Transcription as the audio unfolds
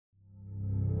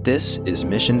This is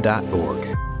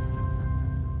Mission.org.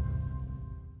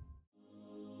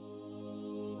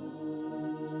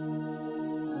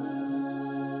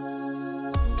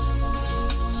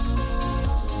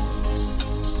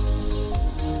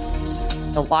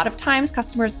 A lot of times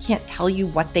customers can't tell you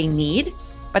what they need,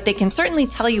 but they can certainly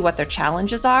tell you what their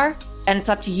challenges are. And it's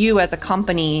up to you as a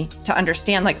company to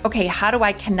understand, like, okay, how do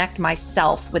I connect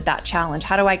myself with that challenge?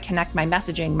 How do I connect my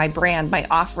messaging, my brand, my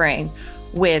offering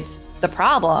with the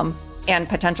problem and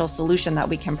potential solution that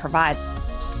we can provide?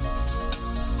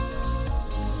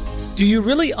 Do you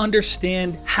really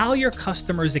understand how your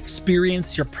customers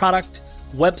experience your product,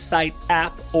 website,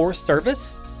 app, or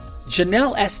service?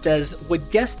 Janelle Estes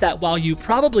would guess that while you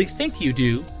probably think you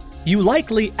do, you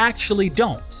likely actually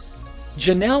don't.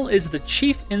 Janelle is the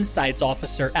Chief Insights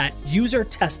Officer at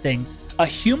UserTesting, a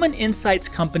human insights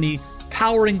company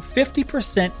powering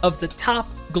 50% of the top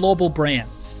global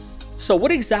brands. So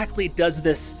what exactly does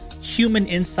this human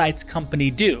insights company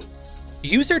do?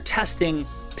 UserTesting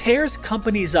pairs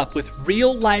companies up with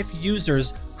real-life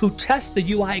users who test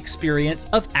the UI experience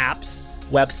of apps,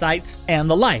 websites, and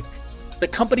the like. The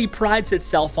company prides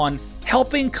itself on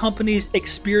helping companies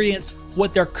experience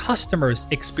what their customers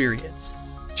experience.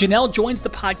 Janelle joins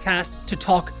the podcast to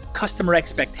talk customer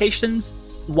expectations,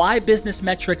 why business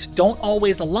metrics don't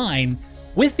always align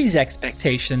with these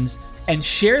expectations, and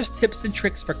shares tips and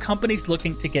tricks for companies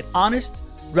looking to get honest,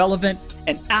 relevant,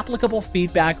 and applicable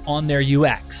feedback on their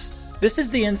UX. This is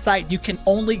the insight you can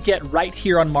only get right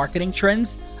here on Marketing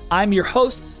Trends. I'm your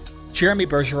host, Jeremy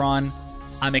Bergeron.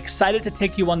 I'm excited to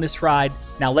take you on this ride.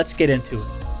 Now let's get into it.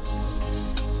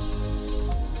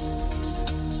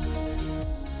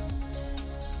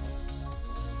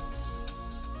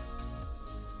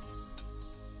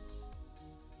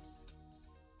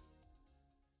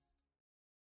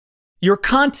 Your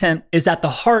content is at the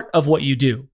heart of what you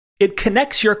do. It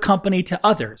connects your company to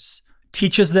others,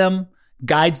 teaches them,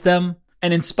 guides them,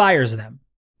 and inspires them.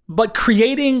 But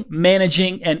creating,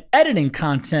 managing, and editing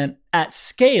content at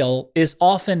scale is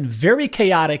often very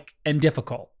chaotic and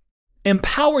difficult.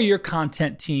 Empower your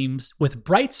content teams with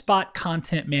Brightspot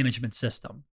Content Management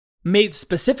System, made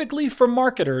specifically for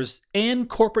marketers and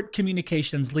corporate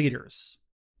communications leaders.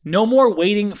 No more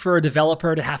waiting for a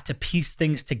developer to have to piece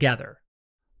things together.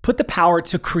 Put the power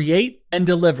to create and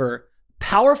deliver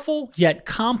powerful yet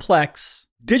complex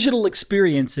digital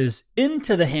experiences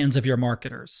into the hands of your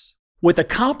marketers with a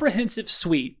comprehensive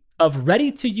suite of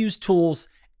ready-to-use tools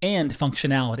and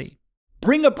functionality.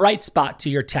 Bring a bright spot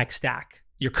to your tech stack,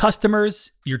 your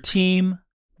customers, your team,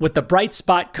 with the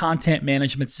Brightspot Content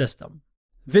Management System.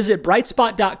 Visit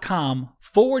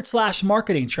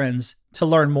brightspot.com/marketing trends to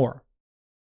learn more.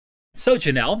 So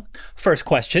Janelle, first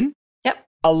question. Yep.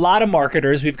 A lot of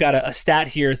marketers, we've got a stat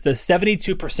here, it's that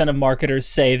 72% of marketers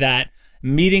say that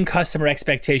meeting customer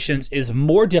expectations is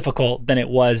more difficult than it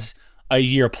was a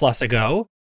year plus ago.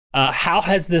 How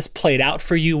has this played out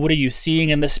for you? What are you seeing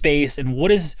in the space? And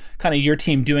what is kind of your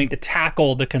team doing to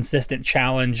tackle the consistent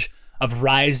challenge of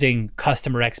rising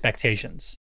customer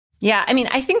expectations? Yeah, I mean,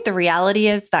 I think the reality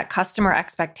is that customer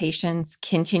expectations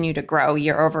continue to grow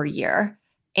year over year.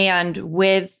 And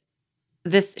with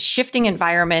this shifting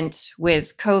environment,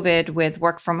 with COVID, with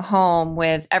work from home,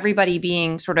 with everybody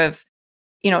being sort of,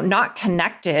 not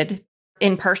connected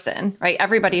in person, right?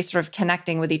 Everybody's sort of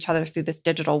connecting with each other through this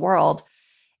digital world.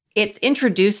 It's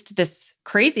introduced this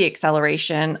crazy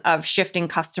acceleration of shifting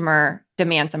customer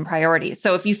demands and priorities.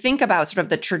 So if you think about sort of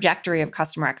the trajectory of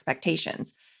customer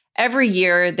expectations, every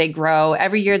year they grow,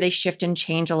 every year they shift and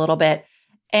change a little bit.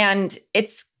 And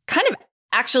it's kind of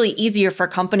actually easier for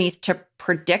companies to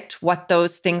predict what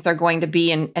those things are going to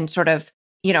be and sort of,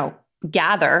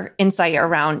 gather insight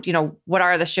around, what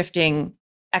are the shifting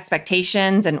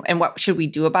expectations and what should we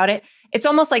do about it. It's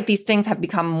almost like these things have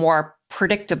become more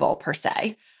predictable per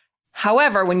se.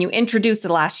 However, when you introduce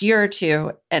the last year or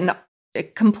two a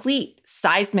complete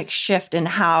seismic shift in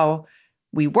how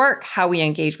we work, how we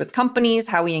engage with companies,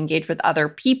 how we engage with other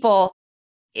people,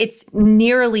 it's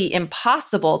nearly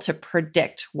impossible to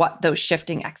predict what those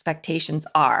shifting expectations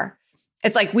are.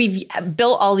 It's like we've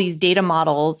built all these data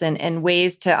models and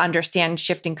ways to understand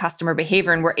shifting customer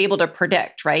behavior, and we're able to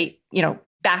predict, right?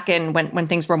 Back in when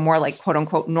things were more like quote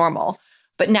unquote normal.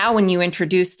 But now when you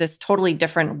introduce this totally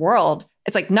different world,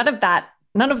 it's like none of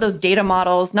those data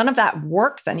models, none of that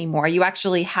works anymore. You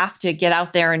actually have to get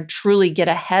out there and truly get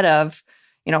ahead of,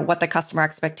 what the customer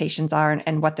expectations are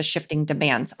and what the shifting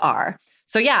demands are.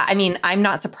 So yeah, I mean, I'm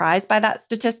not surprised by that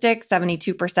statistic.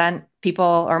 72%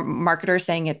 people or marketers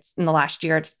saying it's in the last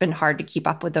year, it's been hard to keep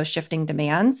up with those shifting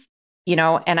demands,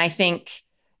 and I think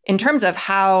in terms of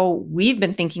how we've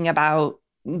been thinking about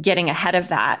getting ahead of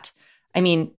that. I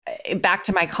mean, back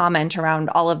to my comment around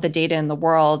all of the data in the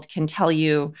world can tell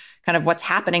you kind of what's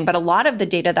happening. But a lot of the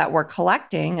data that we're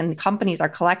collecting and the companies are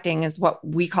collecting is what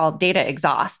we call data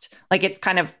exhaust. Like it's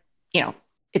kind of,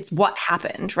 it's what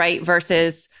happened, right?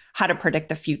 Versus how to predict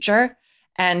the future.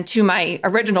 And to my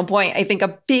original point, I think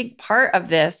a big part of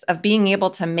this, of being able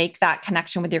to make that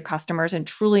connection with your customers and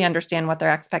truly understand what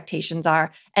their expectations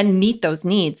are and meet those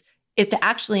needs, is to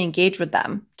actually engage with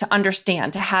them, to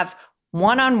understand, to have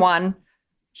one-on-one,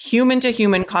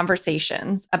 human-to-human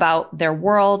conversations about their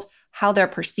world, how they're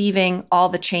perceiving all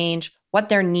the change, what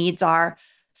their needs are.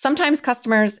 Sometimes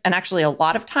customers, and actually a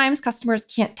lot of times, customers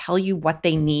can't tell you what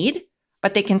they need,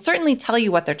 but they can certainly tell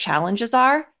you what their challenges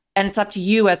are. And it's up to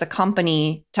you as a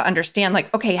company to understand,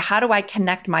 like, okay, how do I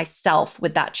connect myself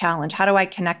with that challenge? How do I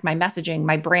connect my messaging,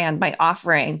 my brand, my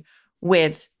offering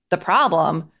with the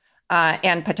problem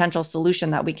and potential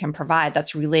solution that we can provide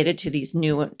that's related to these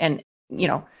new and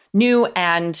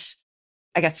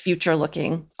I guess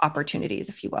future-looking opportunities,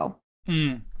 if you will.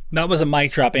 That was a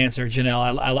mic drop answer,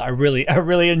 Janelle. I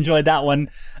really enjoyed that one.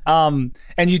 And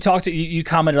you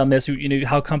commented on this,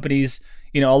 how companies,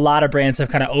 a lot of brands have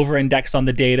kind of over-indexed on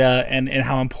the data and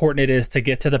how important it is to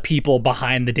get to the people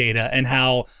behind the data, and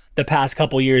how the past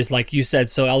couple of years, like you said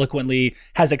so eloquently,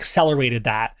 has accelerated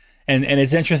that. And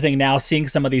it's interesting now seeing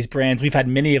some of these brands. We've had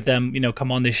many of them,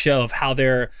 come on this show, of how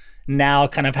they're now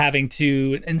kind of having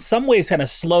to, in some ways, kind of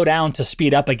slow down to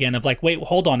speed up again, of like, wait,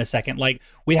 hold on a second. Like,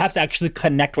 we have to actually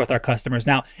connect with our customers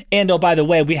now. And oh, by the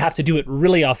way, we have to do it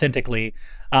really authentically.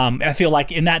 I feel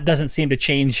like, and that doesn't seem to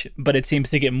change, but it seems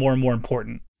to get more and more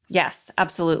important. Yes,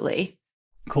 absolutely.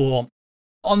 Cool.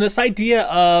 On this idea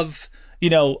of,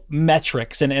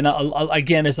 metrics, and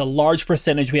again, is a large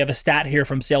percentage. We have a stat here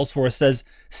from Salesforce says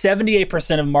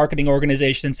 78% of marketing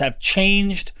organizations have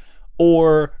changed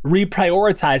or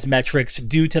reprioritize metrics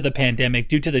due to the pandemic,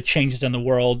 due to the changes in the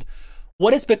world.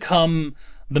 What has become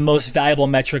the most valuable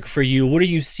metric for you? What are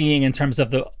you seeing in terms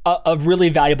of a really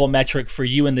valuable metric for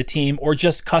you and the team, or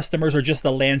just customers, or just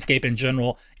the landscape in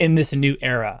general in this new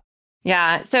era?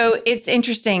 Yeah, so it's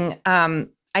interesting.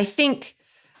 I think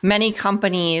many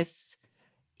companies,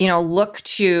 look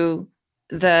to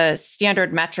the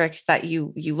standard metrics that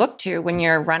you look to when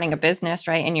you're running a business,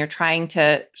 right? And you're trying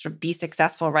to sort of be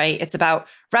successful, right? It's about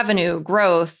revenue,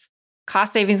 growth,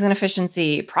 cost savings and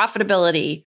efficiency,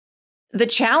 profitability. The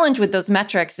challenge with those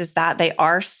metrics is that they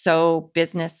are so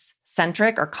business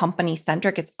centric or company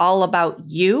centric. It's all about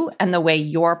you and the way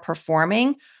you're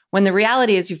performing. When the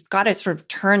reality is you've got to sort of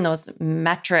turn those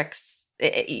metrics,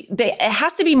 it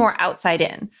has to be more outside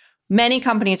in. Many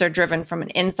companies are driven from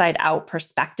an inside out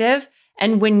perspective.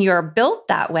 And when you're built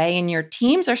that way and your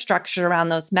teams are structured around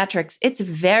those metrics, it's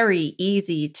very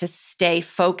easy to stay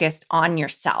focused on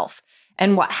yourself.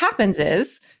 And what happens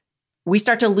is we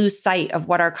start to lose sight of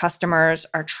what our customers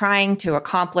are trying to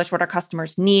accomplish, what our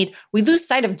customers need. We lose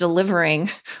sight of delivering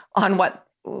on what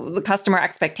the customer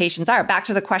expectations are. Back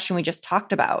to the question we just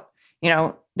talked about.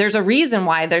 There's a reason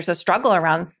why there's a struggle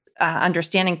around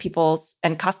understanding people's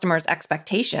and customers'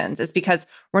 expectations, is because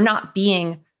we're not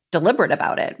being deliberate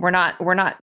about it. We're not,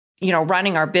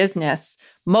 running our business.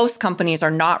 Most companies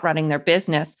are not running their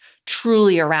business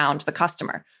truly around the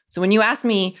customer. So when you ask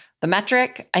me the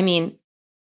metric,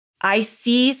 I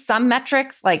see some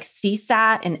metrics like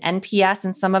CSAT and NPS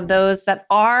and some of those that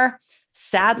are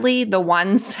sadly the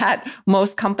ones that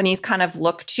most companies kind of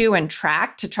look to and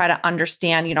track to try to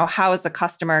understand, how is the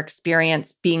customer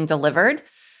experience being delivered?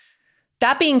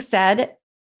 That being said,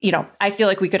 I feel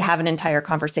like we could have an entire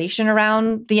conversation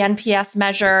around the NPS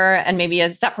measure and maybe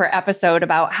a separate episode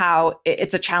about how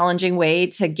it's a challenging way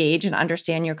to gauge and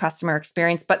understand your customer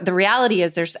experience. But the reality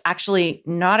is there's actually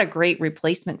not a great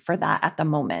replacement for that at the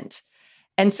moment.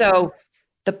 And so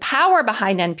the power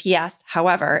behind NPS,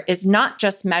 however, is not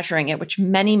just measuring it, which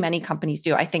many, many companies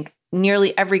do. I think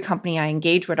nearly every company I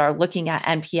engage with are looking at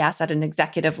NPS at an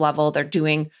executive level. They're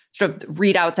doing sort of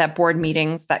readouts at board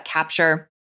meetings that capture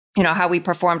how we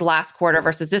performed last quarter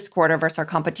versus this quarter versus our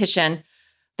competition.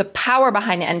 The power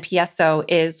behind NPS, though,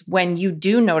 is when you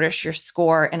do notice your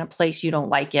score in a place you don't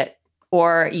like it,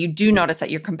 or you do notice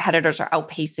that your competitors are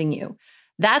outpacing you.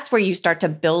 That's where you start to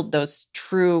build those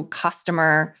true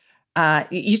customer.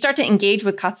 You start to engage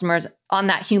with customers on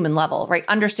that human level, right?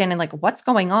 Understanding like what's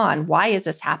going on, why is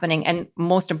this happening, and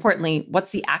most importantly,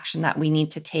 what's the action that we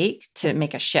need to take to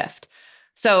make a shift.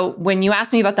 So when you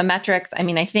ask me about the metrics,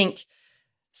 I think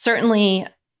certainly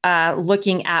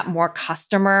looking at more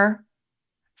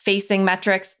customer-facing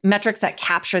metrics that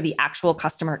capture the actual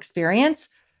customer experience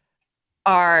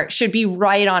should be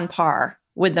right on par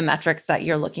with the metrics that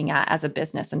you're looking at as a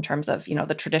business in terms of,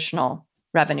 the traditional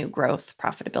revenue growth,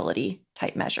 profitability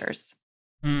type measures.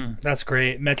 That's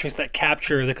great. Metrics that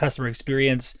capture the customer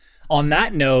experience. On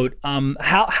that note,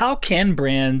 how can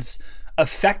brands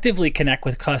effectively connect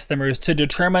with customers to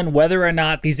determine whether or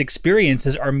not these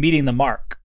experiences are meeting the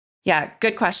mark? Yeah,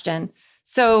 good question.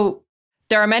 So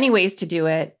there are many ways to do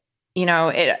it.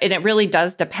 It really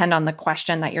does depend on the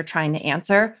question that you're trying to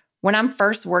answer. When I'm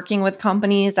first working with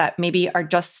companies that maybe are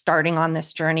just starting on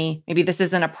this journey, maybe this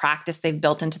isn't a practice they've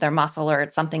built into their muscle or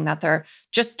it's something that they're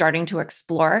just starting to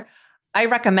explore, I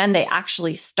recommend they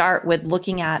actually start with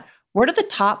looking at what are the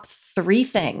top 3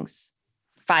 to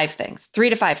 5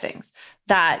 things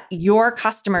that your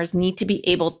customers need to be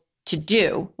able to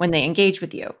do when they engage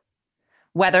with you.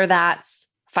 Whether that's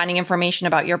finding information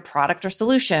about your product or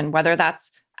solution, whether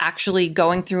that's actually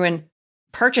going through and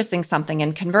purchasing something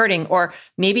and converting, or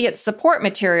maybe it's support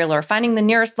material or finding the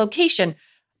nearest location.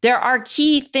 There are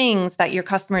key things that your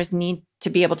customers need to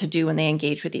be able to do when they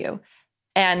engage with you.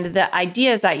 And the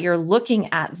idea is that you're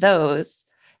looking at those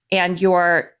and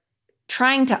you're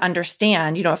trying to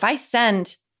understand, if I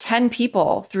send 10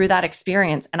 people through that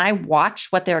experience and I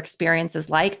watch what their experience is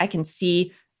like, I can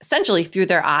see essentially through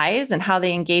their eyes and how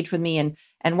they engage with me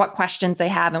and what questions they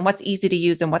have and what's easy to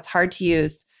use and what's hard to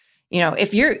use.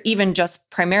 If you're even just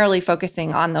primarily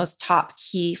focusing on those top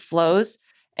key flows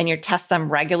and you test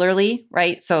them regularly,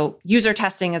 right? So user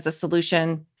testing is a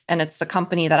solution and it's the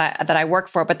company that I work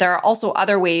for, but there are also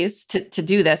other ways to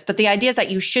do this. But the idea is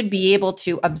that you should be able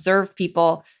to observe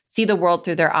people, see the world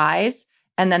through their eyes,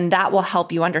 and then that will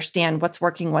help you understand what's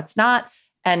working, what's not,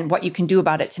 and what you can do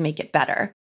about it to make it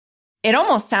better. It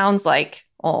almost sounds like,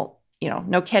 well,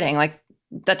 no kidding, like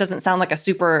that doesn't sound like a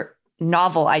super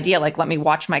novel idea, like let me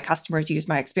watch my customers use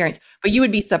my experience. But you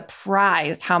would be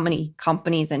surprised how many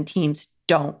companies and teams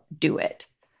don't do it.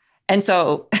 And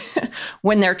so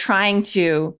when they're trying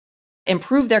to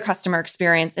improve their customer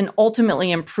experience and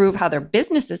ultimately improve how their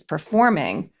business is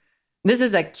performing, this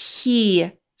is a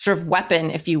key sort of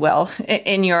weapon, if you will,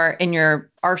 in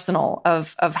your arsenal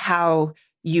of how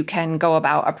you can go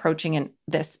about approaching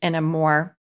this in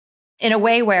a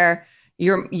way where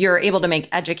you're able to make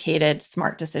educated,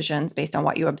 smart decisions based on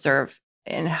what you observe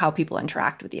and how people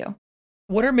interact with you.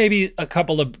 What are maybe a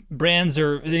couple of brands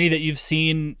or any that you've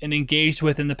seen and engaged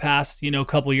with in the past,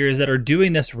 couple of years that are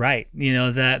doing this right?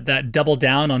 That double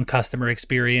down on customer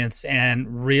experience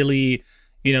and really,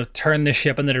 turn the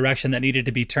ship in the direction that needed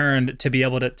to be turned to be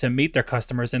able to meet their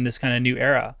customers in this kind of new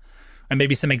era. And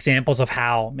maybe some examples of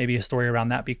how, maybe a story around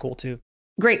that be cool too.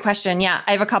 Great question. Yeah,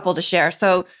 I have a couple to share.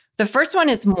 So the first one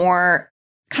is more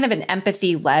kind of an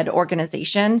empathy-led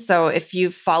organization. So if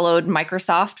you've followed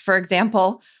Microsoft, for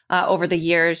example, over the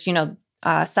years, Satya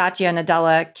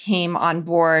Nadella came on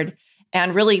board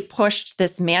and really pushed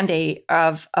this mandate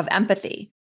of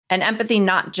empathy, and empathy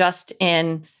not just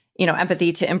in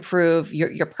empathy to improve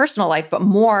your personal life, but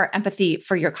more empathy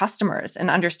for your customers and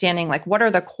understanding like what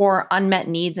are the core unmet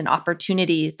needs and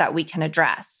opportunities that we can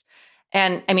address.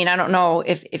 And I mean, I don't know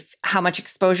if how much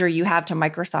exposure you have to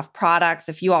Microsoft products.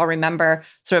 If you all remember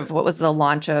sort of what was the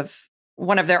launch of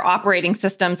one of their operating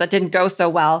systems that didn't go so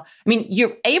well. I mean,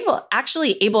 you're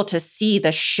actually able to see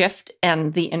the shift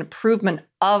and the improvement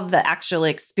of the actual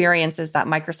experiences that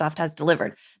Microsoft has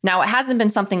delivered. Now, it hasn't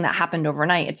been something that happened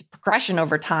overnight. It's a progression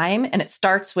over time. And it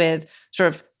starts with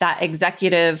sort of that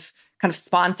executive kind of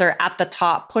sponsor at the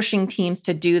top, pushing teams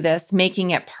to do this,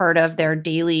 making it part of their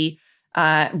daily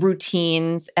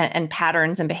routines and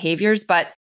patterns and behaviors.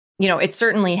 But, it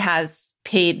certainly has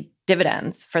paid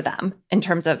dividends for them in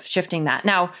terms of shifting that.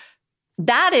 Now,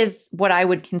 that is what I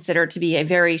would consider to be a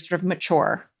very sort of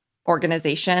mature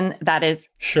organization that is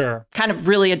kind of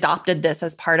really adopted this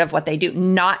as part of what they do.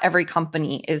 Not every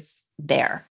company is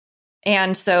there.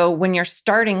 And so when you're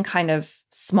starting kind of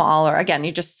small, or again,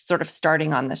 you're just sort of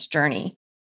starting on this journey.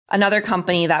 Another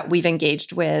company that we've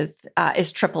engaged with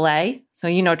is AAA. So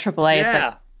AAA, It's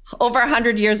like over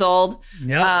 100 years old,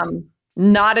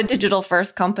 not a digital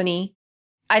first company.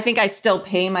 I think I still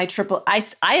pay my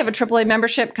I have a AAA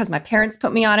membership because my parents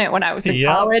put me on it when I was in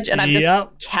college, and I've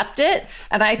just kept it.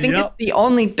 And I think it's the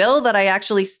only bill that I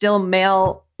actually still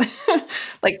mail,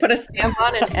 like put a stamp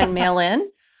on and mail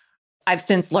in. I've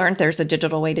since learned there's a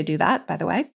digital way to do that, by the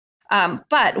way.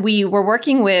 But we were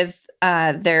working with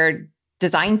their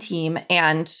design team,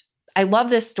 and I love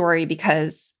this story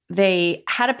because they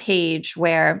had a page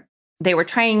where they were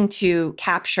trying to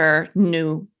capture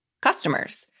new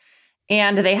customers.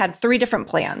 And they had 3 different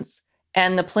plans.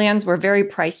 And the plans were very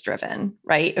price driven,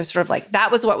 right? It was sort of like,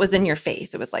 that was what was in your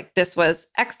face. It was like, this was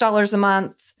X dollars a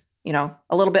month,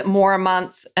 a little bit more a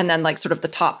month. And then like sort of the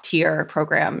top tier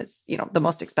program is, the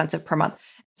most expensive per month.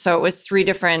 So it was 3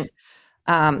 different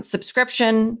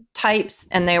subscription types,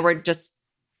 and they were just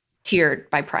tiered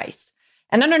by price.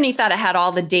 And underneath that, it had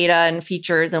all the data and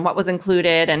features and what was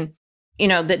included. And,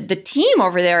 the team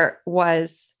over there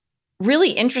was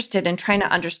really interested in trying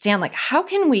to understand, like, how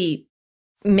can we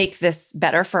make this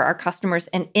better for our customers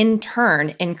and in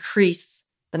turn increase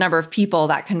the number of people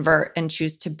that convert and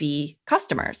choose to be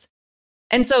customers.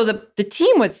 And so the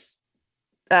team was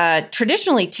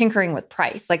traditionally tinkering with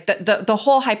price. Like the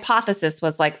whole hypothesis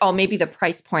was like, oh, maybe the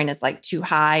price point is like too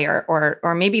high,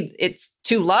 or maybe it's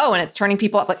too low and it's turning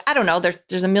people off. Like, I don't know.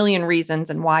 There's a million reasons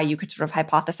and why you could sort of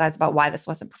hypothesize about why this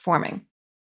wasn't performing.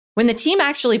 When the team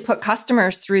actually put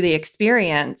customers through the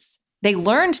experience, they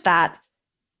learned that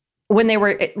when they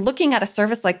were looking at a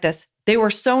service like this, they were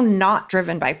so not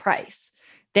driven by price.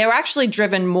 They were actually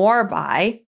driven more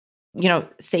by,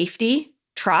 safety,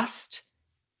 trust.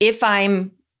 If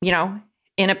I'm,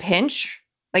 in a pinch,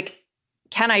 like,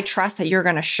 can I trust that you're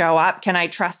going to show up? Can I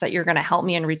trust that you're going to help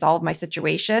me and resolve my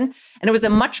situation? And it was a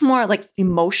much more like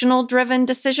emotional driven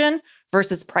decision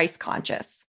versus price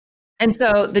conscious. And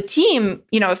so the team,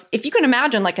 if you can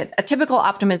imagine like a typical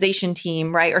optimization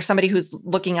team, right? Or somebody who's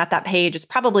looking at that page is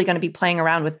probably going to be playing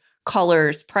around with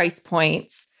colors, price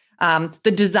points,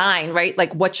 the design, right?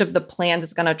 Like which of the plans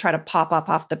is going to try to pop up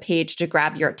off the page to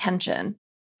grab your attention.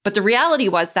 But the reality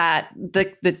was that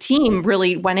the team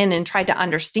really went in and tried to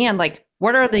understand, like,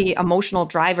 what are the emotional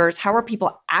drivers? How are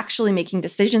people actually making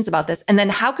decisions about this? And then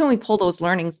how can we pull those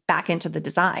learnings back into the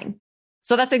design?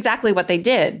 So that's exactly what they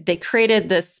did. They created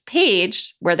this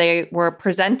page where they were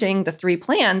presenting the 3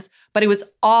 plans, but it was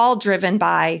all driven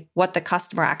by what the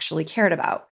customer actually cared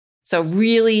about. So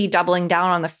really doubling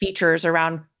down on the features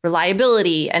around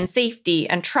reliability and safety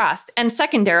and trust. And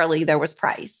secondarily, there was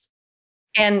price.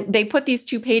 And they put these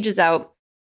 2 pages out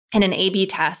in an A/B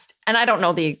test. And I don't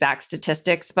know the exact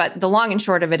statistics, but the long and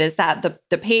short of it is that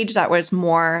the page that was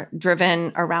more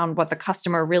driven around what the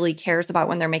customer really cares about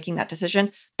when they're making that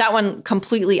decision, that one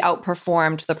completely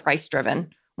outperformed the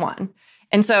price-driven one.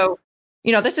 And so,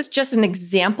 this is just an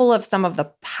example of some of the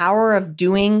power of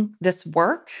doing this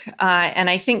work. And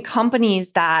I think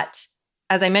companies that,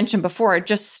 as I mentioned before, are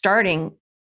just starting,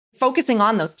 focusing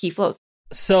on those key flows.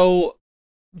 So,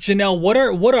 Janelle,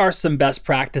 what are some best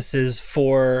practices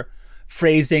for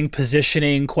phrasing,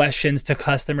 positioning questions to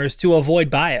customers to avoid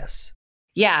bias?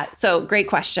 Yeah, so great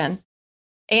question.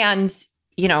 And,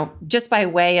 just by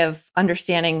way of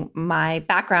understanding my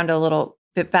background a little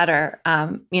bit better,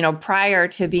 prior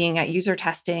to being at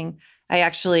UserTesting, I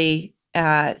actually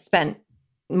spent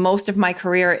most of my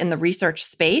career in the research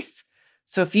space.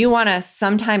 So if you want to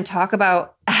sometime talk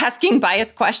about asking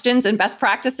bias questions and best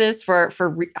practices for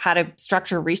how to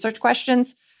structure research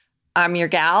questions, I'm your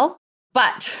gal.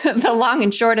 But the long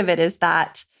and short of it is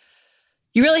that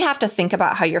you really have to think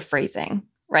about how you're phrasing,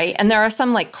 right? And there are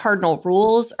some like cardinal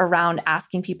rules around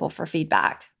asking people for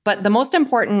feedback. But the most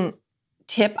important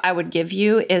tip I would give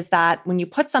you is that when you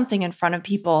put something in front of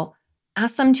people,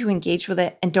 ask them to engage with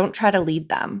it and don't try to lead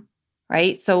them.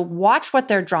 Right? So watch what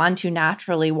they're drawn to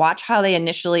naturally. Watch how they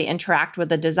initially interact with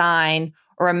a design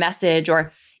or a message,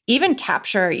 or even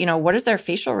capture, what is their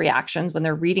facial reactions when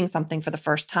they're reading something for the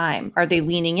first time? Are they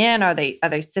leaning in? Are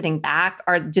they sitting back?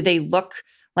 Or do they look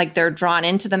like they're drawn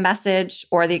into the message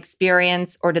or the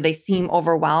experience, or do they seem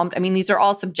overwhelmed? I mean, these are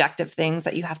all subjective things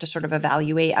that you have to sort of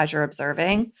evaluate as you're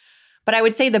observing. But I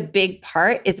would say the big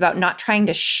part is about not trying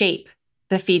to shape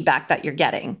the feedback that you're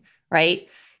getting, right?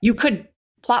 You could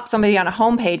plop somebody on a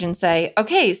homepage and say,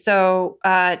 okay, so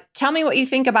tell me what you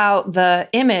think about the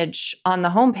image on the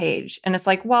homepage. And it's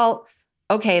like, well,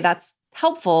 okay, that's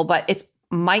helpful, but it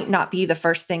might not be the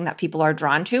first thing that people are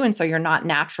drawn to. And so you're not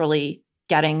naturally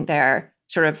getting their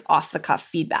sort of off the cuff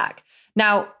feedback.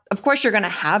 Now, of course, you're going to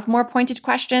have more pointed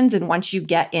questions. And once you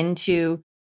get into,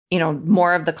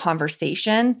 more of the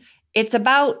conversation, it's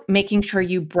about making sure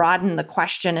you broaden the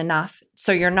question enough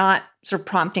so you're not sort of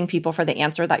prompting people for the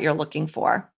answer that you're looking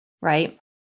for, right?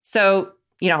 So,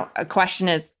 a question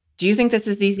is, do you think this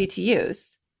is easy to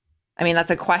use? I mean,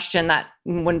 that's a question that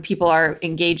when people are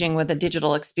engaging with a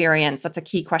digital experience, that's a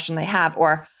key question they have.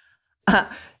 Or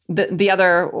the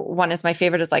other one is my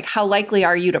favorite, is like, how likely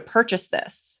are you to purchase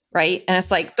this, right? And it's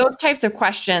like those types of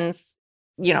questions,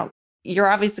 you're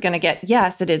obviously going to get,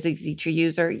 yes, it is easy to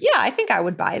use, or yeah, I think I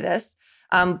would buy this.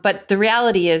 But the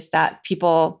reality is that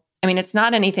people, it's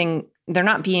not anything, they're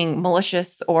not being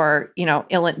malicious or,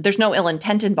 there's no ill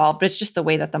intent involved, but it's just the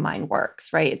way that the mind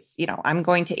works, right? It's, I'm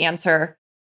going to answer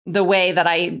the way that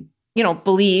I,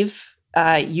 believe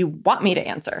you want me to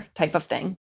answer, type of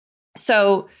thing.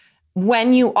 So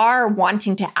when you are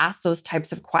wanting to ask those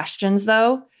types of questions,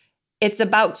 though, it's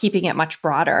about keeping it much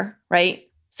broader, right?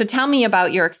 So tell me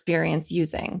about your experience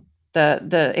using the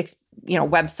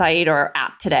website or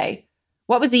app today.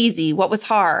 What was easy? What was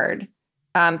hard?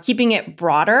 Keeping it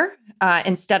broader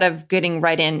instead of getting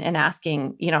right in and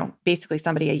asking, basically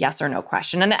somebody a yes or no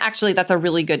question. And actually, that's a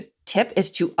really good tip, is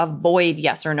to avoid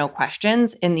yes or no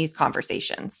questions in these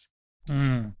conversations.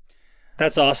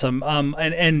 That's awesome.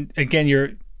 And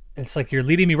again, it's like you're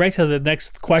leading me right to the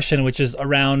next question, which is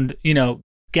around,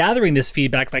 gathering this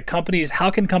feedback. Like how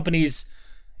can companies,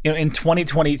 in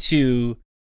 2022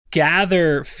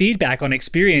 gather feedback on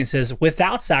experiences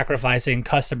without sacrificing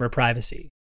customer privacy?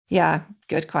 Yeah,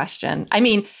 good question. I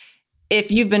mean,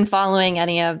 if you've been following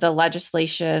any of the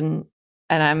legislation,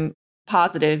 and I'm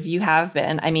positive you have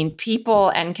been, I mean, people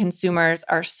and consumers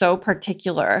are so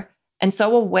particular and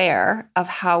so aware of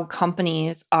how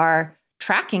companies are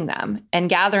tracking them and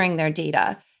gathering their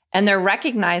data. And they're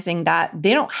recognizing that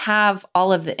they don't have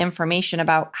all of the information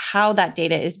about how that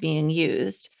data is being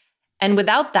used. And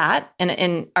without that,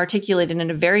 and articulated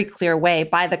in a very clear way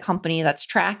by the company that's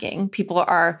tracking, people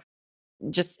are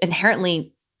just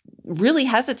inherently really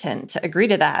hesitant to agree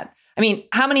to that. I mean,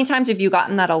 how many times have you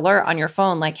gotten that alert on your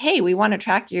phone? Like, hey, we want to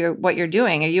track what you're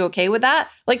doing. Are you okay with that?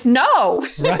 Like, no.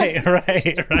 Right.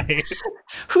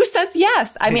 Who says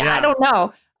yes? I mean, I don't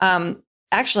know.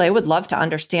 Actually, I would love to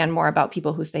understand more about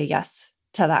people who say yes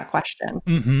to that question.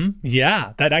 Mm-hmm.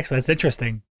 Yeah, that's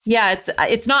interesting. Yeah,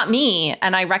 it's not me.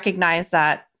 And I recognize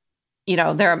that,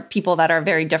 there are people that are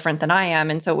very different than I am.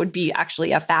 And so it would be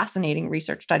actually a fascinating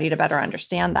research study to better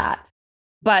understand that.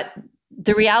 But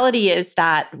the reality is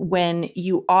that when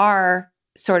you are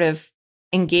sort of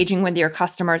engaging with your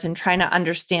customers and trying to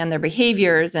understand their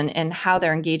behaviors and how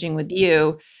they're engaging with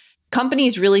you,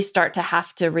 companies really start to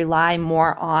have to rely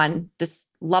more on this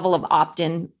level of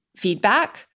opt-in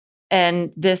feedback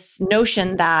and this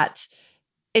notion that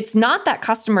it's not that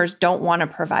customers don't want to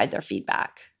provide their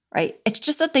feedback, right? It's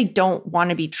just that they don't want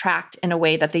to be tracked in a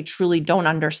way that they truly don't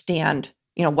understand,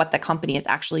 what the company is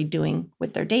actually doing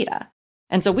with their data.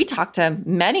 And so we talk to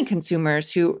many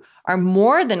consumers who are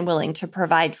more than willing to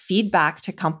provide feedback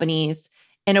to companies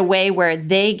in a way where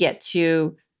they get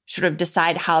to sort of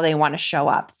decide how they want to show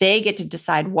up. They get to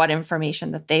decide what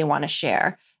information that they want to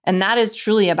share. And that is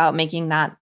truly about making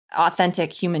that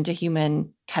authentic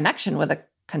human-to-human connection with a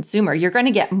consumer. You're going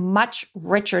to get much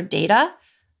richer data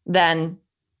than,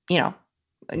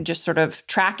 just sort of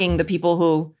tracking the people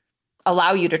who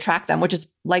allow you to track them, which is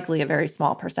likely a very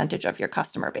small percentage of your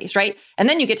customer base, right? And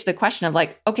then you get to the question of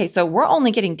like, okay, so we're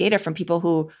only getting data from people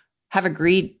who have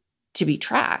agreed to be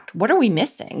tracked. What are we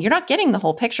missing? You're not getting the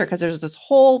whole picture because there's this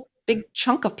whole big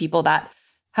chunk of people that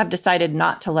have decided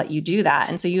not to let you do that.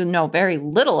 And so you know very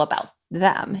little about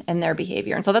them and their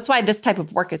behavior. And so that's why this type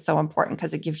of work is so important,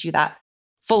 because it gives you that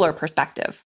fuller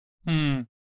perspective.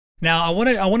 Now, I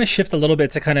want to shift a little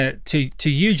bit to kind of to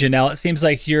you, Janelle. It seems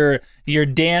like your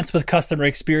dance with customer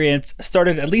experience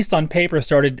started, at least on paper,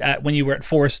 when you were at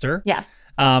Forrester. Yes.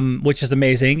 Which is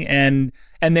amazing. And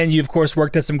then you, of course,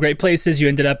 worked at some great places. You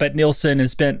ended up at Nielsen and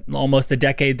spent almost a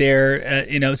decade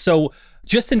there. So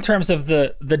just in terms of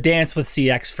the dance with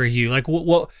CX for you, like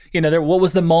what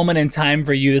was the moment in time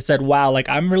for you that said, wow, like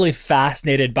I'm really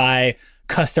fascinated by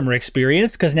customer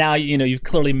experience? Because now, you've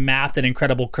clearly mapped an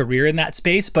incredible career in that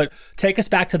space, but take us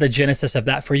back to the genesis of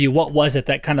that for you. What was it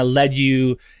that kind of led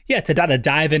you, to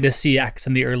dive into CX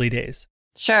in the early days?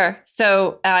 Sure.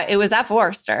 So it was at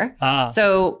Forrester.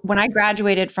 So when I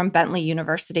graduated from Bentley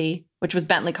University, which was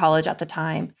Bentley College at the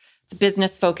time, it's a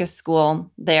business-focused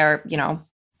school. They're,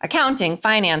 accounting,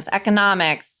 finance,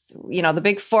 economics, the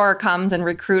Big Four comes and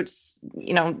recruits,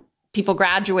 people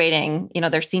graduating,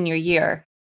 their senior year.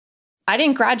 I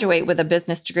didn't graduate with a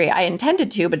business degree. I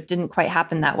intended to, but it didn't quite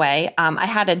happen that way. I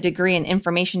had a degree in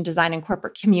information design and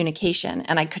corporate communication,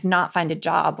 and I could not find a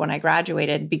job when I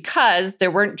graduated because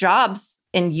there weren't jobs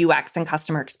in UX and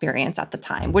customer experience at the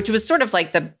time, which was sort of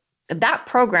like that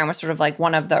program was sort of like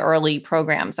one of the early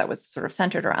programs that was sort of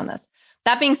centered around this.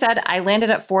 That being said, I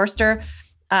landed at Forrester.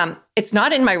 It's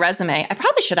not in my resume. I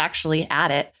probably should actually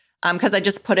add it because I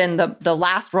just put in the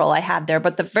last role I had there.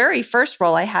 But the very first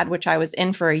role I had, which I was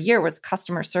in for a year, was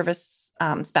customer service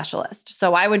specialist.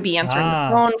 So I would be answering the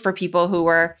phone for people who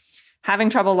were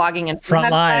having trouble logging into the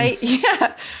website.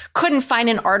 Yeah. Couldn't find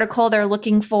an article they're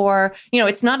looking for.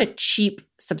 It's not a cheap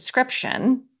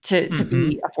subscription to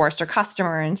be a Forrester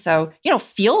customer. And so,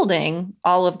 fielding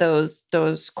all of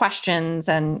those questions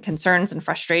and concerns and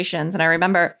frustrations. And I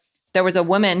remember there was a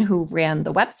woman who ran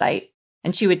the website,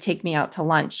 and she would take me out to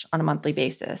lunch on a monthly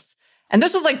basis. And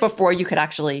this was like before you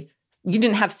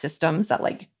didn't have systems that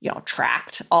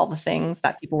tracked all the things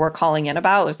that people were calling in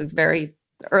about. It was like very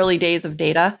early days of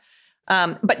data.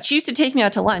 But she used to take me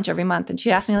out to lunch every month, and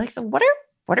she'd ask me like, so what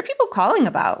are people calling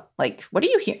about? Like, what do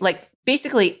you hear? Like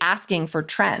basically asking for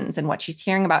trends and what she's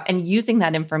hearing about and using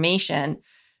that information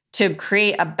to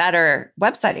create a better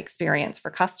website experience for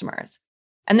customers.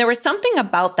 And there was something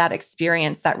about that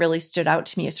experience that really stood out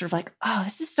to me. It's sort of like, oh,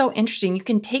 this is so interesting. You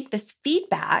can take this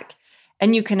feedback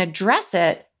and you can address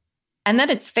it, and then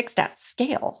it's fixed at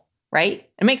scale, right?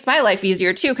 It makes my life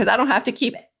easier too, because I don't have to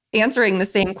keep answering the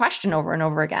same question over and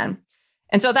over again.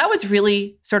 And so that was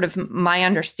really sort of my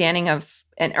understanding of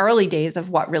in early days of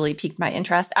what really piqued my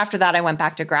interest. After that, I went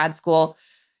back to grad school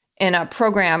in a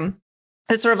program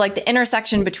that's sort of like the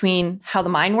intersection between how the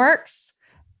mind works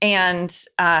and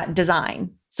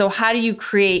design. So how do you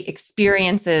create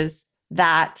experiences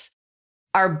that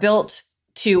are built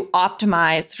to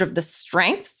optimize sort of the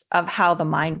strengths of how the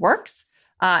mind works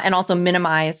and also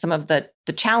minimize some of the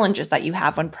challenges that you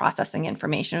have when processing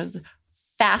information? It was a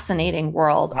fascinating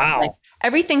world. Wow. Like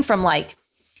everything from like,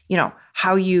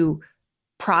 how you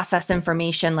process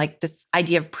information, like this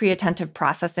idea of pre-attentive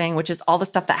processing, which is all the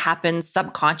stuff that happens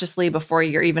subconsciously before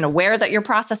you're even aware that you're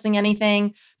processing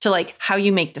anything, to like how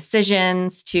you make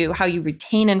decisions, to how you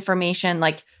retain information.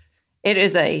 Like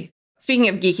speaking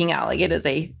of geeking out, like it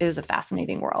is a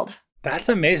fascinating world. That's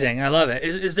amazing. I love it.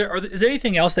 Is there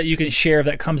anything else that you can share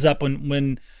that comes up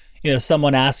when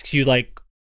someone asks you like,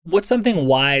 what's something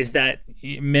wise that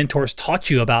mentors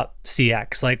taught you about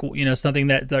CX? Like, something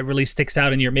that really sticks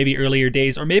out in your maybe earlier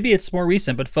days, or maybe it's more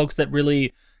recent, but folks that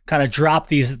really kind of drop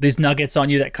these nuggets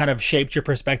on you that kind of shaped your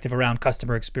perspective around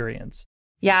customer experience.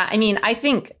 Yeah. I mean, I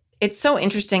think it's so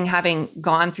interesting having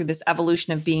gone through this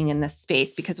evolution of being in this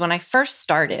space, because when I first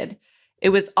started, it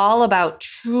was all about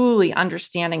truly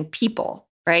understanding people,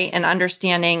 right? And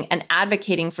understanding and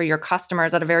advocating for your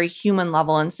customers at a very human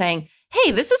level and saying,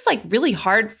 hey, this is like really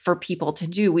hard for people to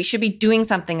do. We should be doing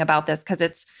something about this because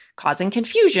it's causing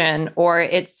confusion, or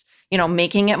it's,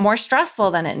 making it more stressful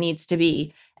than it needs to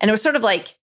be. And it was sort of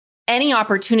like any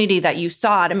opportunity that you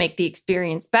saw to make the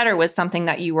experience better was something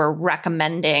that you were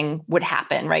recommending would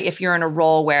happen, right? If you're in a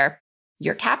role where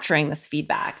you're capturing this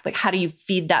feedback, like how do you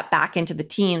feed that back into the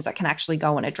teams that can actually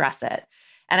go and address it?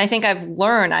 And I think I've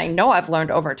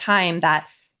learned over time that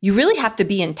you really have to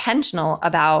be intentional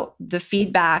about the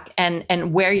feedback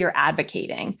and where you're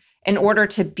advocating in order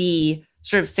to be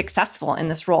sort of successful in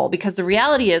this role. Because the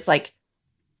reality is like,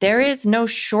 there is no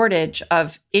shortage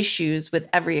of issues with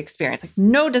every experience. Like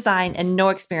no design and no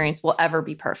experience will ever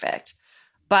be perfect.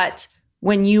 But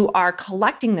when you are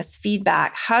collecting this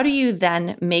feedback, how do you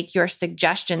then make your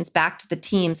suggestions back to the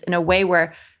teams in a way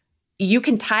where you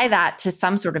can tie that to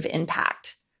some sort of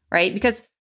impact, right? Because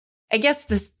I guess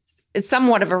it's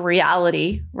somewhat of a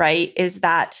reality, right? Is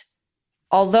that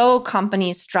although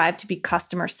companies strive to be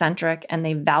customer-centric and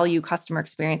they value customer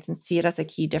experience and see it as a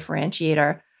key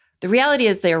differentiator, the reality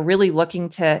is they're really looking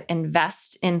to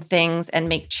invest in things and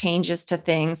make changes to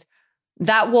things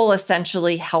that will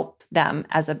essentially help them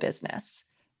as a business.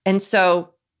 And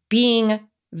so being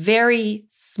very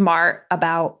smart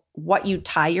about what you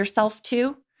tie yourself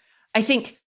to, I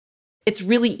think it's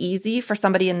really easy for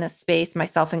somebody in this space,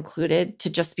 myself included,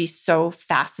 to just be so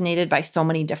fascinated by so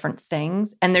many different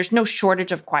things. And there's no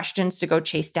shortage of questions to go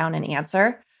chase down and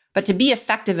answer. But to be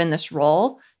effective in this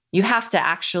role, you have to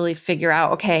actually figure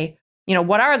out, okay,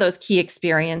 what are those key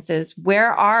experiences?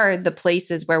 Where are the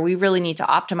places where we really need to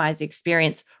optimize the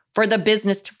experience for the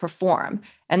business to perform?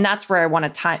 And that's where I want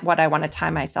to tie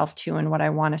myself to, and what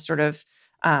I want to sort of,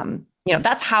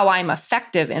 that's how I'm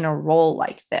effective in a role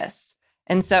like this.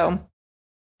 And so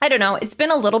I don't know, it's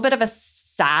been a little bit of a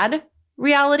sad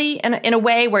reality in a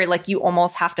way where like you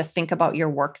almost have to think about your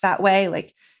work that way.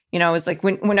 Like, it's like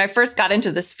when I first got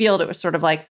into this field, it was sort of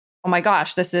like, oh my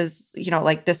gosh, this is,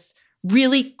 like this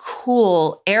really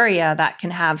cool area that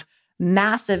can have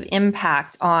massive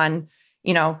impact on,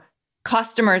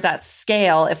 customers at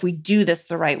scale if we do this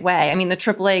the right way. I mean, the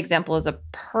AAA example is a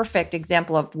perfect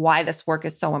example of why this work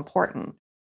is so important.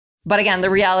 But again,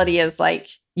 the reality is like,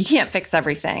 you can't fix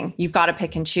everything. You've got to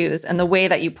pick and choose. And the way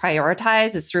that you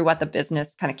prioritize is through what the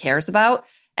business kind of cares about.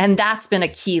 And that's been a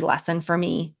key lesson for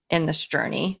me in this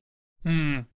journey.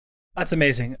 That's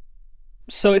amazing.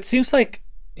 So it seems like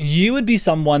you would be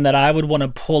someone that I would want to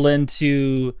pull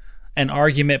into an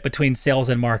argument between sales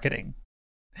and marketing.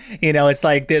 It's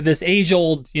like this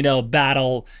age-old,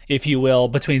 battle, if you will,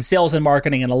 between sales and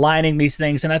marketing and aligning these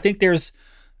things. And I think there's,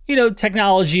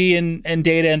 technology and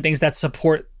data and things that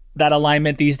support that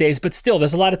alignment these days, but still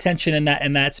there's a lot of tension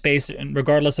in that space, and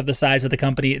regardless of the size of the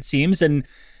company, it seems. And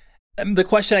the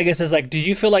question, I guess, is like, do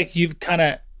you feel like you've kind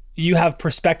of you have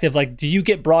perspective, like, do you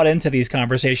get brought into these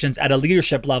conversations at a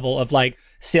leadership level of like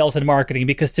sales and marketing?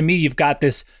 Because to me, you've got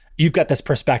this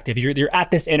perspective. You're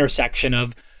at this intersection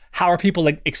of how are people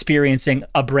like experiencing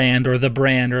a brand or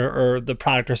the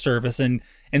product or service. And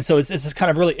so it's this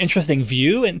kind of really interesting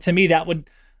view. And to me, that would,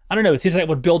 I don't know, it seems like it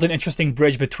would build an interesting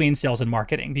bridge between sales and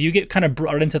marketing. Do you get kind of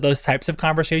brought into those types of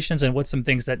conversations, and what's some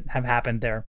things that have happened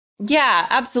there? Yeah,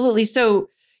 absolutely. So,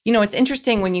 it's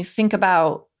interesting when you think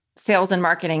about sales and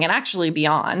marketing and actually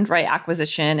beyond, right?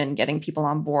 Acquisition and getting people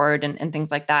on board and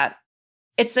things like that.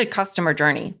 It's a customer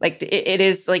journey. Like it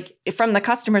is like from the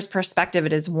customer's perspective,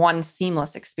 it is one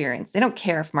seamless experience. They don't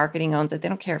care if marketing owns it. They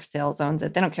don't care if sales owns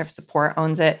it. They don't care if support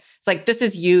owns it. It's like, this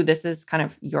is you. This is kind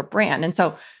of your brand. And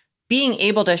so being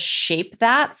able to shape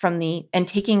that and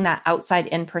taking that outside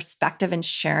in perspective and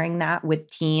sharing that with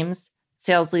teams,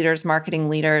 sales leaders, marketing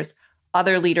leaders,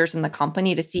 other leaders in the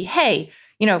company to see, hey,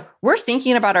 we're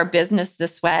thinking about our business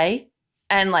this way.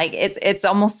 And like, it's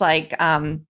almost like,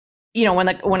 when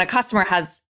a customer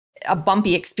has a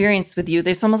bumpy experience with you,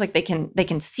 there's almost like they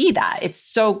can see that. It's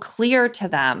so clear to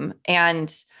them,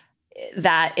 and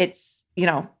that it's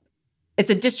a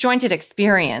disjointed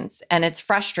experience and it's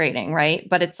frustrating, right?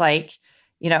 But it's like,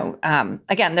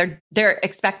 again, they're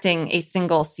expecting a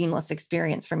single seamless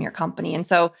experience from your company. And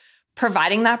so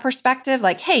providing that perspective,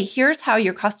 like, hey, here's how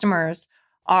your customers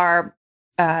are,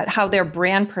 how their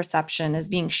brand perception is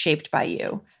being shaped by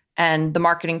you and the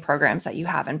marketing programs that you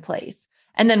have in place.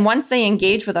 And then once they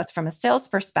engage with us from a sales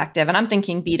perspective, and I'm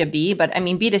thinking B2B, but I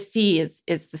mean, B2C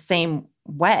is the same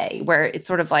way, where it's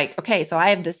sort of like, okay, so I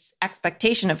have this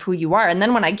expectation of who you are. And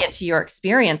then when I get to your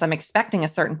experience, I'm expecting a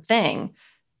certain thing.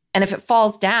 And if it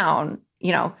falls down,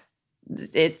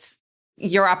 it's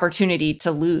your opportunity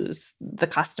to lose the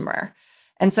customer.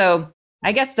 And so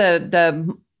I guess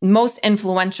the most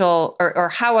influential or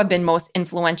how I've been most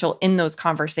influential in those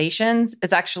conversations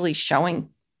is actually showing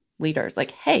leaders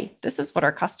like, hey, this is what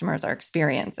our customers are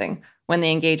experiencing when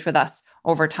they engage with us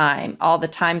over time, all the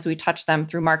times we touch them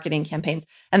through marketing campaigns.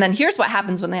 And then here's what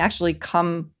happens when they actually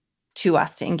come to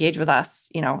us to engage with us,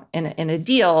 in a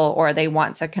deal, or they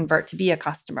want to convert to be a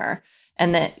customer,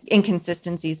 and the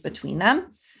inconsistencies between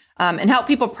them, and help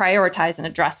people prioritize and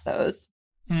address those.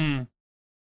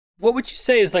 What would you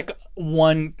say is like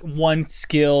one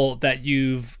skill that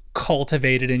you've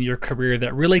cultivated in your career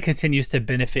that really continues to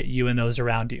benefit you and those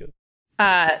around you?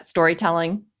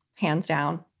 Storytelling, hands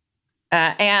down.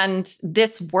 And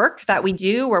this work that we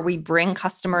do where we bring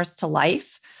customers to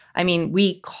life, I mean,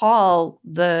 we call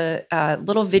the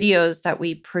little videos that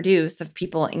we produce of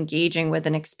people engaging with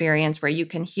an experience where you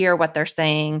can hear what they're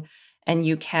saying and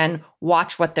you can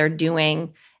watch what they're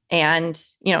doing and,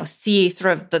 see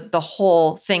sort of the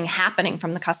whole thing happening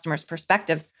from the customer's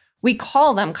perspectives. We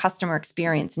call them customer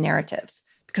experience narratives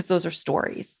because those are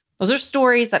stories. Those are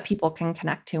stories that people can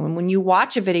connect to. And when you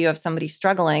watch a video of somebody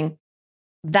struggling,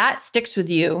 that sticks with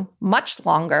you much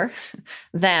longer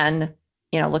than,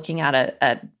 looking at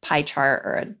a pie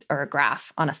chart or a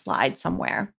graph on a slide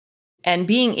somewhere. And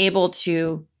being able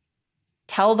to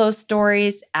tell those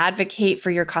stories, advocate for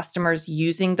your customers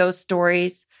using those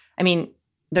stories. I mean,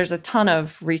 there's a ton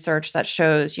of research that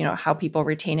shows, how people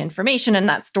retain information, and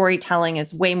that storytelling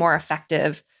is way more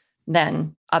effective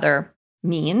than other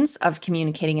means of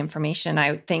communicating information.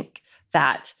 I think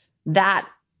that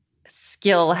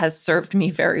skill has served me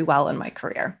very well in my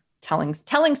career, telling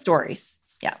stories.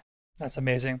 Yeah. That's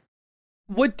amazing.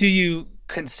 What do you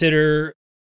consider,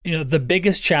 the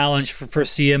biggest challenge for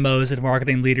CMOs and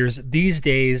marketing leaders these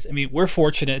days? I mean, we're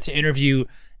fortunate to interview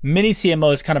many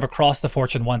CMOs kind of across the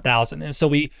Fortune 1000. And so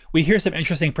we hear some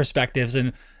interesting perspectives,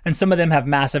 and some of them have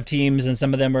massive teams and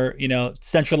some of them are,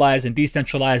 centralized and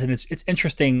decentralized, and it's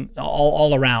interesting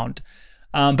all around.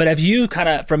 But have you kind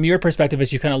of, from your perspective,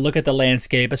 as you kind of look at the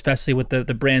landscape, especially with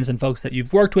the brands and folks that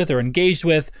you've worked with or engaged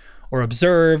with or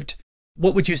observed,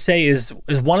 what would you say is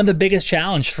one of the biggest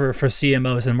challenge for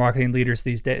CMOs and marketing leaders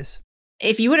these days?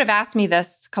 If you would have asked me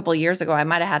this a couple of years ago, I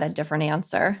might have had a different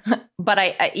answer. But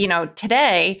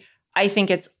today, I think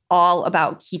it's all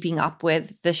about keeping up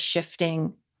with the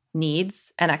shifting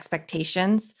needs and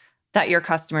expectations that your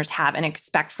customers have and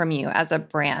expect from you as a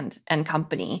brand and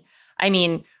company. I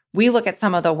mean, we look at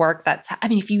some of the work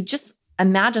if you just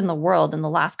imagine the world in the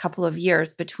last couple of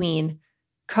years between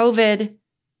COVID,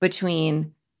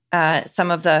 between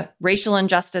some of the racial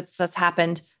injustice that's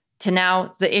happened, to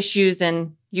now the issues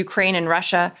in Ukraine and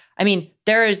Russia. I mean,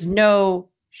 there is no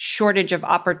shortage of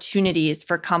opportunities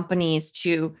for companies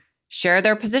to share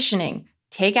their positioning,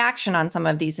 take action on some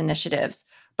of these initiatives,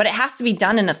 but it has to be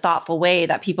done in a thoughtful way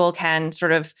that people can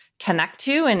sort of connect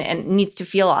to and needs to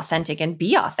feel authentic and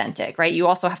be authentic, right? You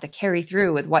also have to carry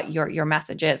through with what your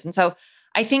message is. And so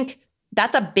I think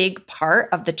that's a big part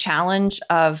of the challenge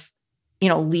of,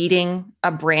 leading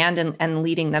a brand and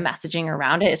leading the messaging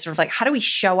around it is sort of like, how do we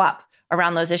show up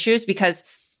around those issues? Because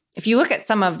if you look at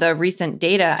some of the recent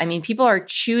data, I mean, people are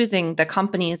choosing the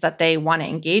companies that they want to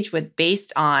engage with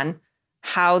based on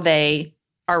how they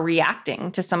are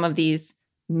reacting to some of these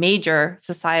major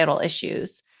societal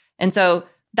issues. And so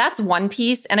that's one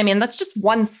piece. And I mean, that's just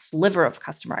one sliver of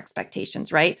customer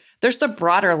expectations, right? There's the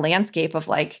broader landscape of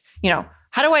like,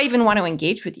 how do I even want to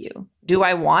engage with you? Do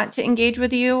I want to engage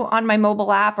with you on my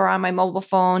mobile app or on my mobile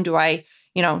phone? Do I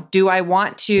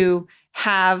want to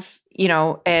have,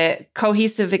 a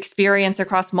cohesive experience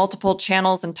across multiple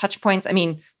channels and touch points? I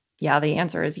mean, yeah, the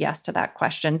answer is yes to that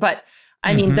question. But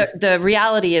I mean, the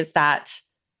reality is that,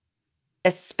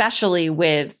 especially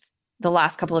with the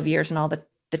last couple of years and all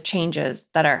the changes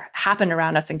that are happened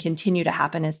around us and continue to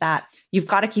happen, is that you've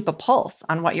got to keep a pulse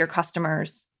on what your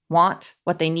customers want,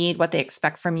 what they need, what they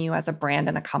expect from you as a brand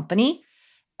and a company.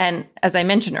 And as I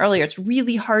mentioned earlier, it's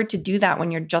really hard to do that when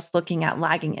you're just looking at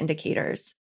lagging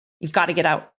indicators. You've got to get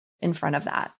out in front of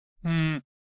that.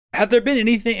 Have there been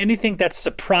anything that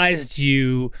surprised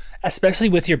you, especially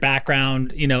with your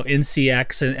background, in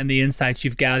CX and the insights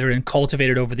you've gathered and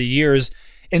cultivated over the years,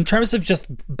 in terms of just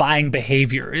buying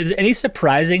behavior? Is there any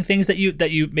surprising things that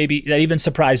even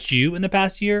surprised you in the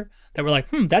past year that were like,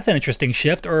 that's an interesting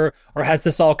shift, or has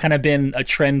this all kind of been a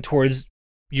trend towards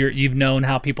you've known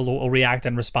how people will react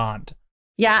and respond?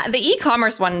 Yeah, the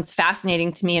e-commerce one's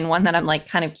fascinating to me, and one that I'm like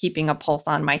kind of keeping a pulse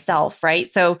on myself, right?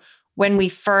 So when we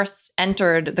first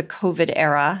entered the COVID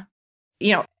era,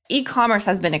 e-commerce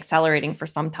has been accelerating for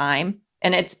some time.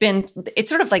 And it's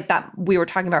sort of like that we were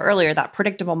talking about earlier, that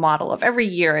predictable model of every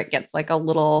year it gets like a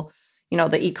little,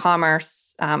 the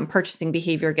e-commerce purchasing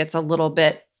behavior gets a little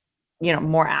bit,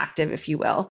 more active, if you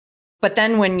will. But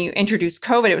then when you introduce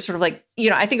COVID, it was sort of like,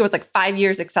 I think it was like 5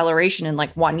 years acceleration in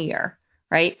like 1 year,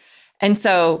 right? And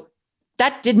so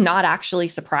that did not actually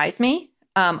surprise me.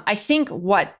 I think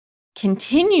what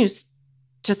continues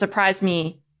to surprise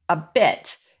me a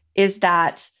bit is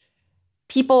that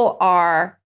people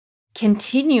are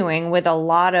continuing with a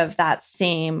lot of that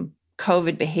same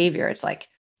COVID behavior. It's like,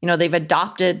 they've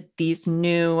adopted these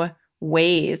new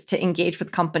ways to engage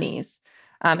with companies.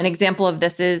 An example of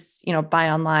this is, buy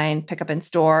online, pick up in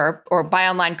store, or buy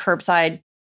online, curbside.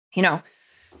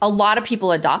 A lot of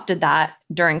people adopted that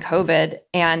during COVID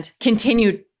and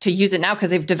continue to use it now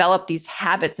because they've developed these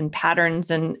habits and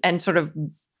patterns and sort of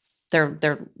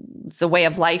it's a way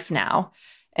of life now.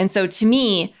 And so to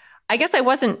me, I guess I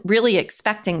wasn't really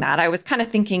expecting that. I was kind of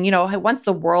thinking, once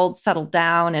the world settled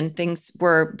down and things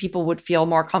where people would feel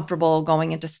more comfortable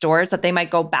going into stores, that they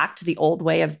might go back to the old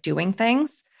way of doing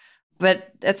things.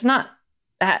 But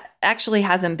that actually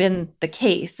hasn't been the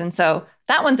case. And so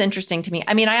that one's interesting to me.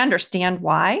 I mean, I understand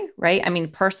why, right? I mean,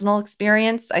 personal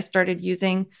experience, I started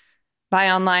using buy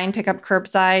online, pick up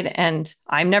curbside, and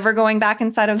I'm never going back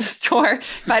inside of the store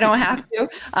if I don't have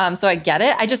to. So I get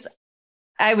it.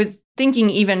 I was thinking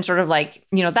even sort of like,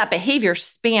 that behavior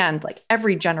spanned like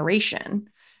every generation.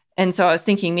 And so I was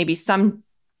thinking maybe some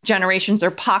generations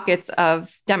or pockets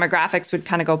of demographics would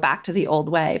kind of go back to the old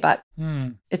way, but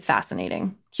it's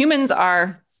fascinating. Humans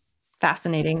are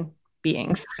fascinating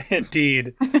beings.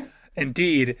 Indeed.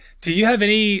 Indeed. Do you have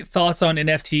any thoughts on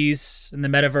NFTs and the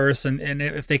metaverse and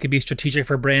if they could be strategic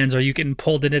for brands? Are you getting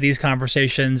pulled into these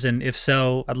conversations? And if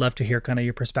so, I'd love to hear kind of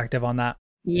your perspective on that.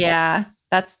 Yeah,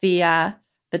 that's the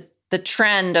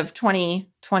trend of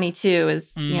 2022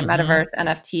 is metaverse,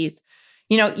 NFTs.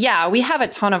 We have a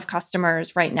ton of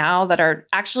customers right now that are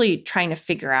actually trying to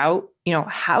figure out,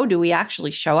 how do we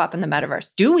actually show up in the metaverse?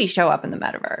 Do we show up in the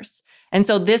metaverse? And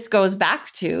so this goes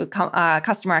back to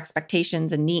customer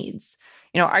expectations and needs.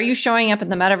 Are you showing up in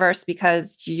the metaverse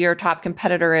because your top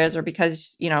competitor is, or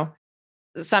because,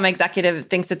 some executive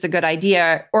thinks it's a good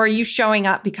idea, or are you showing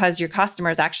up because your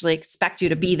customers actually expect you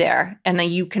to be there and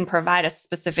then you can provide a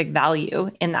specific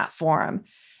value in that forum?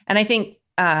 And I think,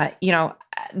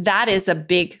 that is a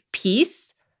big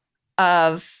piece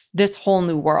of this whole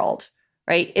new world,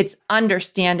 right? It's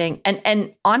understanding.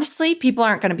 And honestly, people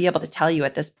aren't going to be able to tell you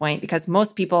at this point because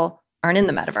most people aren't in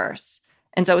the metaverse.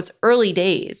 And so it's early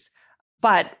days.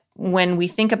 But when we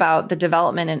think about the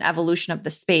development and evolution of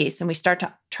the space and we start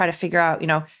to try to figure out,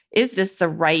 is this the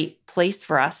right place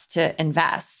for us to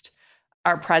invest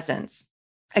our presence?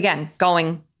 Again,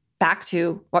 going back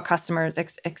to what customers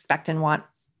expect and want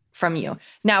from you.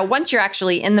 Now, once you're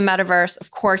actually in the metaverse,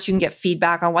 of course, you can get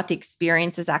feedback on what the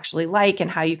experience is actually like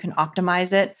and how you can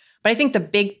optimize it. But I think the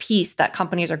big piece that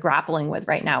companies are grappling with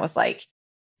right now is like,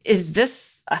 is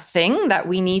this a thing that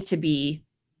we need to be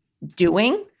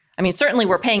doing? I mean, certainly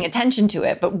we're paying attention to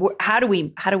it, but how do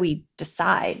we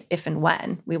decide if and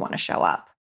when we want to show up?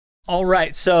 All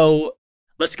right. So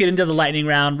let's get into the lightning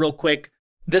round real quick.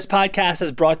 This podcast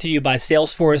is brought to you by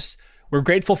Salesforce. We're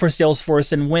grateful for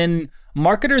Salesforce. And when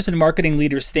marketers and marketing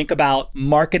leaders think about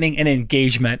marketing and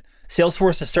engagement,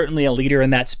 Salesforce is certainly a leader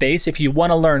in that space. If you want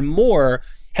to learn more,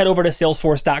 head over to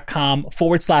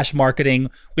salesforce.com/marketing.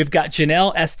 We've got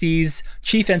Janelle Estes,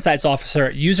 Chief Insights Officer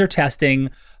at User Testing.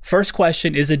 First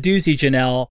question is a doozy,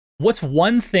 Janelle. What's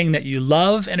one thing that you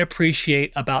love and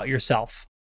appreciate about yourself?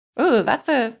 Oh, I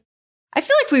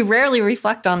feel like we rarely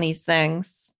reflect on these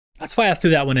things. That's why I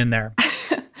threw that one in there.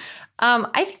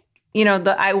 I think,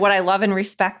 what I love and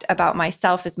respect about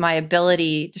myself is my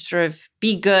ability to sort of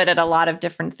be good at a lot of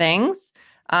different things,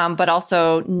 but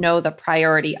also know the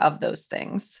priority of those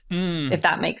things, if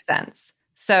that makes sense.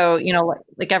 So,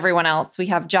 like everyone else, we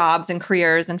have jobs and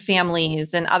careers and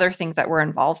families and other things that we're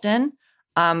involved in.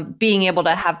 Being able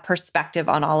to have perspective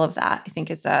on all of that, I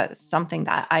think is something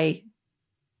that I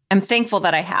am thankful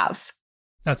that I have.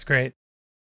 That's great.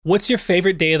 What's your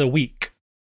favorite day of the week?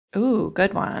 Ooh,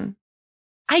 good one.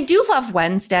 I do love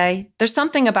Wednesday. There's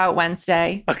something about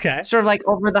Wednesday. Okay. Sort of like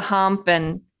over the hump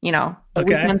and, the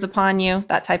weekend's upon you,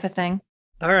 that type of thing.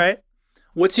 All right.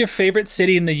 What's your favorite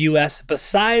city in the U.S.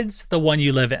 besides the one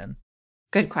you live in?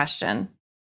 Good question.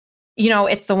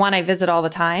 It's the one I visit all the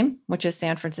time, which is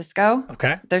San Francisco.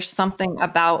 Okay. There's something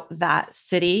about that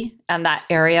city and that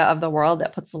area of the world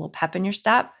that puts a little pep in your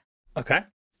step. Okay.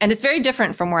 And it's very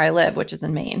different from where I live, which is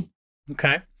in Maine.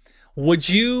 Okay. Would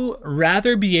you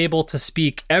rather be able to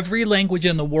speak every language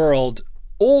in the world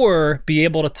or be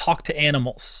able to talk to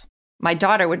animals? My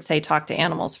daughter would say talk to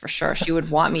animals for sure. She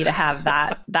would want me to have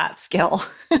that skill.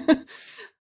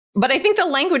 But I think the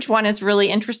language one is really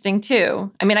interesting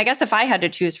too. I mean, I guess if I had to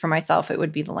choose for myself, it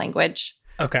would be the language.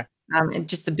 Okay. And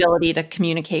just the ability to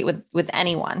communicate with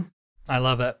anyone. I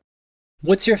love it.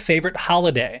 What's your favorite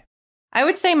holiday? I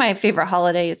would say my favorite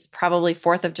holiday is probably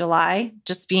 4th of July.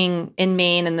 Just being in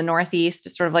Maine in the Northeast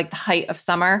is sort of like the height of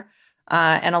summer,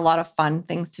 and a lot of fun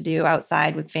things to do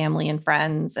outside with family and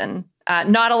friends, and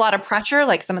not a lot of pressure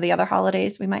like some of the other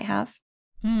holidays we might have.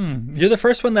 You're the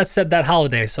first one that said that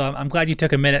holiday, so I'm glad you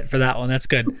took a minute for that one. That's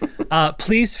good.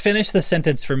 Please finish the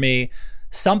sentence for me.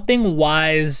 Something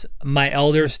wise my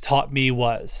elders taught me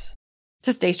was?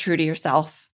 To stay true to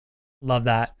yourself. Love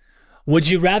that. Would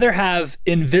you rather have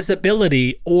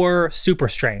invisibility or super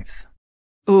strength?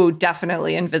 Ooh,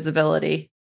 definitely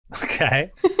invisibility. Okay.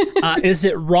 Is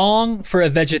it wrong for a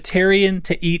vegetarian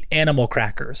to eat animal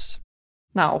crackers?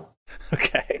 No.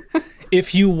 Okay.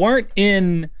 If you weren't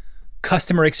in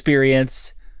customer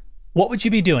experience, what would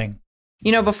you be doing?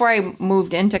 Before I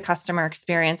moved into customer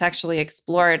experience, I actually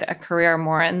explored a career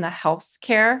more in the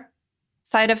healthcare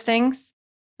side of things.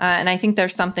 And I think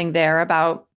there's something there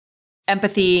about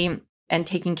empathy and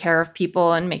taking care of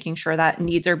people and making sure that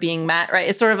needs are being met, right?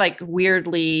 It's sort of like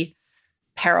weirdly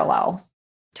parallel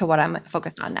to what I'm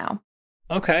focused on now.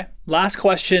 Okay. Last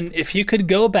question. If you could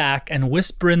go back and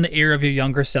whisper in the ear of your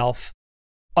younger self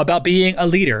about being a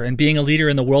leader and being a leader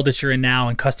in the world that you're in now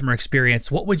in customer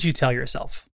experience, what would you tell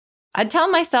yourself? I'd tell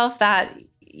myself that,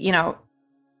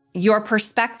 your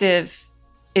perspective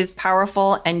is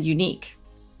powerful and unique.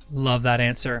 Love that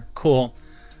answer. Cool.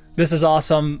 This is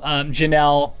awesome.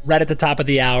 Janelle, right at the top of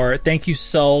the hour, thank you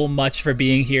so much for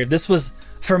being here. This was,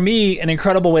 for me, an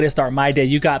incredible way to start my day.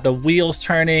 You got the wheels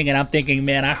turning, and I'm thinking,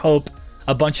 man, I hope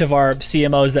a bunch of our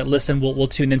CMOs that listen will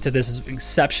tune into this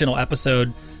exceptional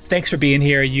episode. Thanks for being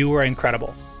here. You were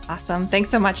incredible. Awesome. Thanks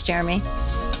so much, Jeremy.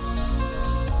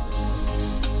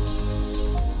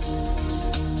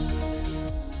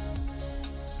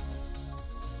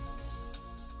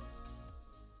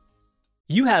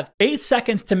 You have 8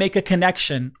 seconds to make a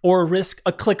connection or risk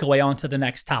a click away onto the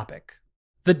next topic.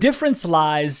 The difference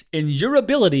lies in your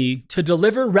ability to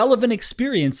deliver relevant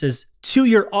experiences to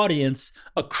your audience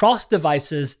across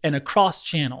devices and across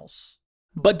channels.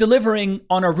 But delivering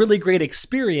on a really great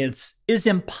experience is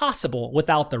impossible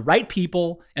without the right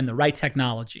people and the right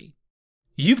technology.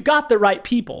 You've got the right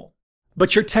people,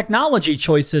 but your technology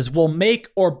choices will make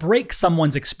or break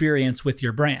someone's experience with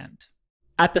your brand.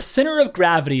 At the center of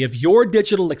gravity of your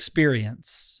digital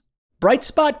experience,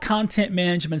 Brightspot Content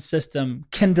Management System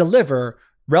can deliver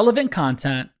relevant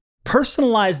content,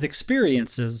 personalized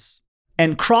experiences,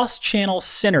 and cross-channel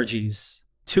synergies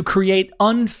to create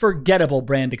unforgettable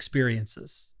brand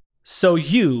experiences, so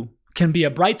you can be a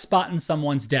bright spot in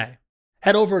someone's day.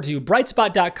 Head over to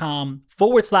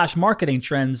brightspot.com/marketing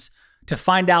trends to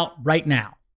find out right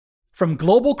now. From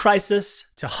global crisis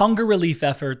to hunger relief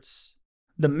efforts,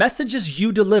 the messages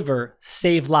you deliver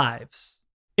save lives,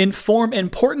 inform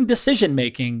important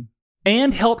decision-making,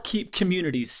 and help keep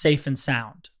communities safe and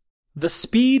sound. The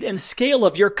speed and scale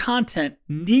of your content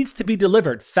needs to be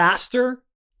delivered faster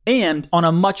and on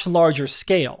a much larger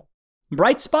scale.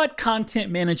 Brightspot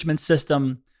Content Management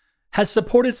System has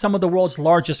supported some of the world's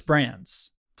largest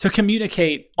brands to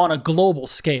communicate on a global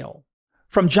scale.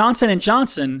 From Johnson &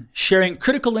 Johnson sharing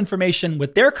critical information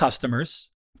with their customers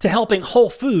to helping Whole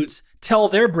Foods tell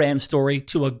their brand story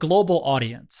to a global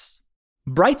audience.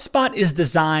 Brightspot is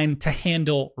designed to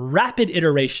handle rapid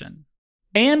iteration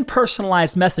and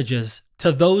personalized messages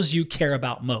to those you care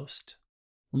about most.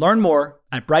 Learn more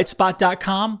at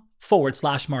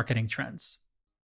brightspot.com/marketing trends.